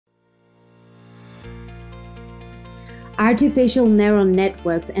Artificial neural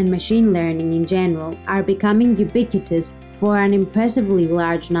networks and machine learning in general are becoming ubiquitous for an impressively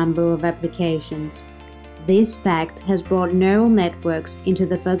large number of applications. This fact has brought neural networks into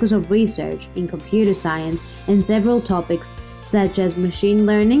the focus of research in computer science, and several topics such as machine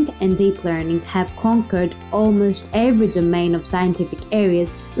learning and deep learning have conquered almost every domain of scientific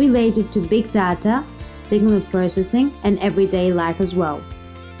areas related to big data, signal processing, and everyday life as well.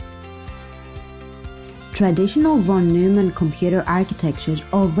 Traditional von Neumann computer architectures,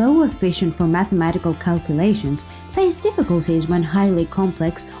 although efficient for mathematical calculations, face difficulties when highly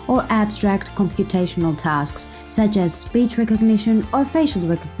complex or abstract computational tasks such as speech recognition or facial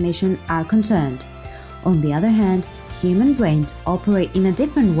recognition are concerned. On the other hand, human brains operate in a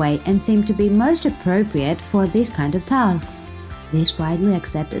different way and seem to be most appropriate for this kind of tasks. This widely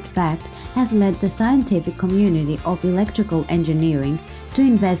accepted fact has led the scientific community of electrical engineering to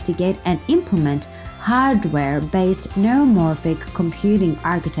investigate and implement hardware-based neuromorphic computing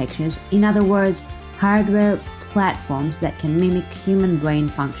architectures, in other words, hardware platforms that can mimic human brain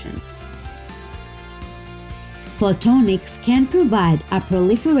function. Photonics can provide a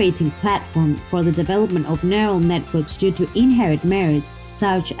proliferating platform for the development of neural networks due to inherent merits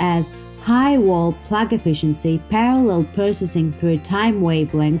such as high wall plug efficiency, parallel processing through time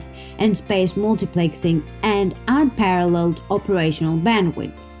wavelength and space multiplexing, and unparalleled operational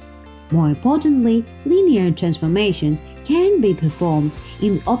bandwidth. More importantly, linear transformations can be performed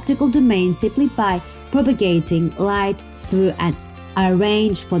in the optical domain simply by propagating light through an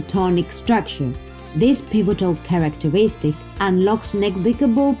arranged photonic structure. This pivotal characteristic unlocks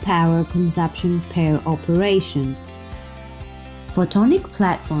negligible power consumption per operation. Photonic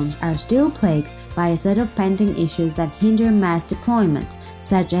platforms are still plagued by a set of pending issues that hinder mass deployment,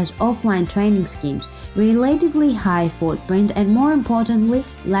 such as offline training schemes, relatively high footprint, and more importantly,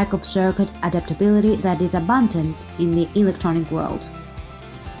 lack of circuit adaptability that is abundant in the electronic world.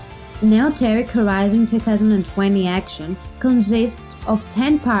 NEoteRIC Horizon 2020 action consists of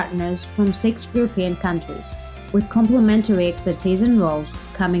 10 partners from 6 European countries, with complementary expertise and roles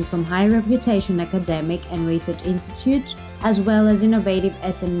coming from high-reputation academic and research institutes, as well as innovative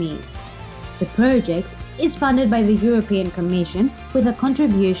SMEs. The project is funded by the European Commission with a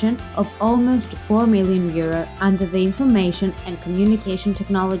contribution of almost €4 million under the Information and Communication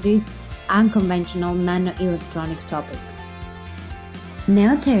Technologies Unconventional Nanoelectronics topic.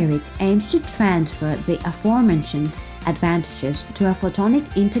 NEoteRIC aims to transfer the aforementioned advantages to a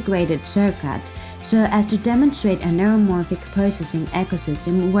photonic integrated circuit so as to demonstrate a neuromorphic processing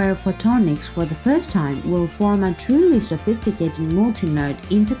ecosystem where photonics for the first time will form a truly sophisticated multi-node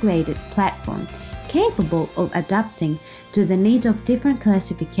integrated platform capable of adapting to the needs of different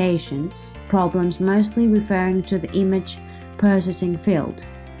classification problems, mostly referring to the image processing field.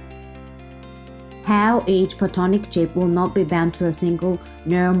 How each photonic chip will not be bound to a single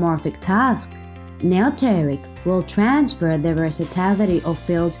neuromorphic task. NEoteRIC will transfer the versatility of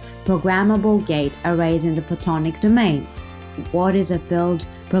field programmable gate arrays in the photonic domain. What is a field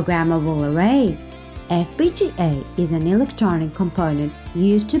programmable array? FPGA is an electronic component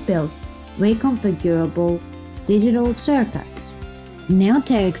used to build reconfigurable digital circuits.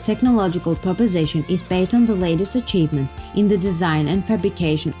 NEoteRIC's technological proposition is based on the latest achievements in the design and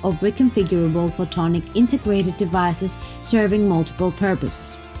fabrication of reconfigurable photonic integrated devices serving multiple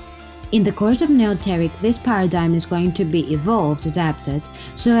purposes. In the course of NEoteRIC, this paradigm is going to be evolved, adapted,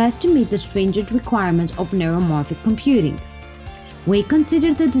 so as to meet the stringent requirements of neuromorphic computing. We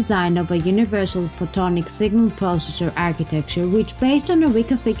considered the design of a universal photonic signal processor architecture which, based on a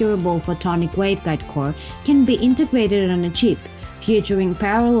reconfigurable photonic waveguide core, can be integrated on a chip, featuring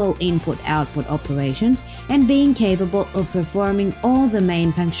parallel input-output operations and being capable of performing all the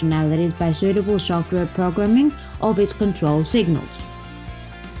main functionalities by suitable software programming of its control signals.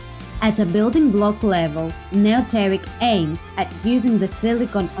 At a building block level, NEoteRIC aims at using the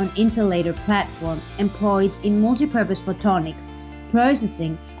silicon-on-insulator platform employed in multipurpose photonics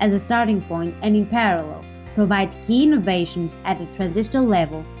processing as a starting point, and in parallel, provide key innovations at a transistor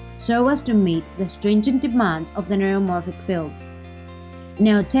level so as to meet the stringent demands of the neuromorphic field.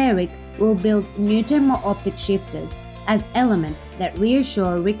 NEoteRIC will build new thermo-optic shifters as elements that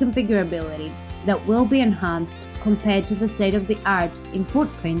reassure reconfigurability that will be enhanced compared to the state-of-the-art in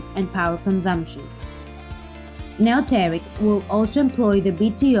footprint and power consumption. NEoteRIC will also employ the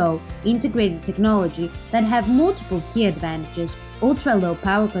BTO integrated technology that have multiple key advantages: ultra-low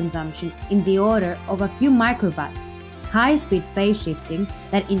power consumption in the order of a few microwatts, high-speed phase shifting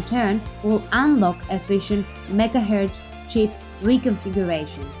that in turn will unlock efficient megahertz chip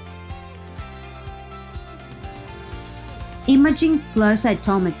reconfiguration. Imaging flow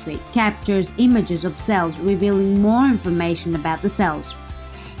cytometry captures images of cells, revealing more information about the cells.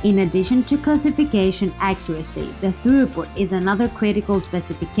 In addition to classification accuracy, the throughput is another critical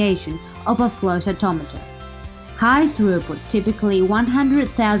specification of a flow cytometer. High throughput, typically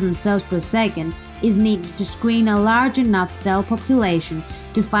 100,000 cells per second, is needed to screen a large enough cell population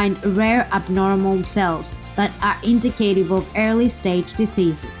to find rare abnormal cells that are indicative of early-stage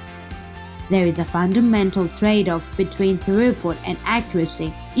diseases. There is a fundamental trade-off between throughput and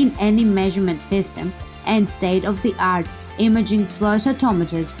accuracy in any measurement system, and state-of-the-art imaging flow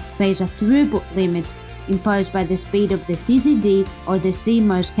cytometers face a throughput limit imposed by the speed of the CCD or the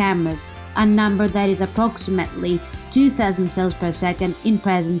CMOS cameras, a number that is approximately 2,000 cells per second in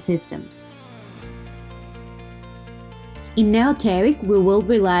present systems. In NEoteRIC, we will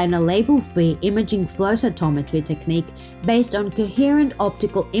rely on a label-free imaging flow cytometry technique based on coherent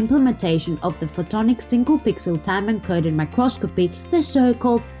optical implementation of the photonic single-pixel time-encoded microscopy, the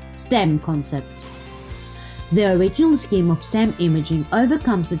so-called STEM concept. The original scheme of STEM imaging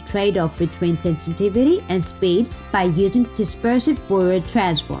overcomes the trade-off between sensitivity and speed by using dispersive Fourier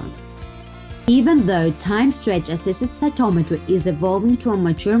transform. Even though time-stretch-assisted cytometry is evolving to a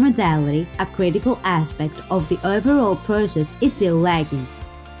mature modality, a critical aspect of the overall process is still lagging.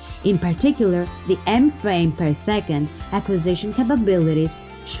 In particular, the M-frame per second acquisition capabilities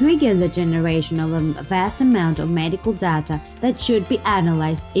trigger the generation of a vast amount of medical data that should be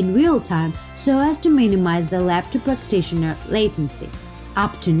analyzed in real time so as to minimize the lab-to-practitioner latency.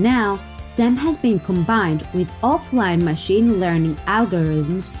 Up to now, STEM has been combined with offline machine learning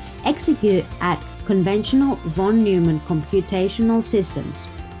algorithms executed at conventional von Neumann computational systems.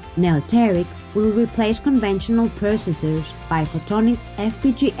 NEoteRIC will replace conventional processors by photonic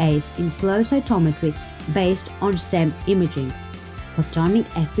FPGAs in flow cytometry based on STEM imaging. Photonic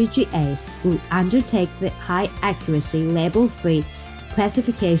FPGAs will undertake the high-accuracy label-free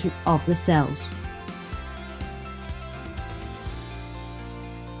classification of the cells.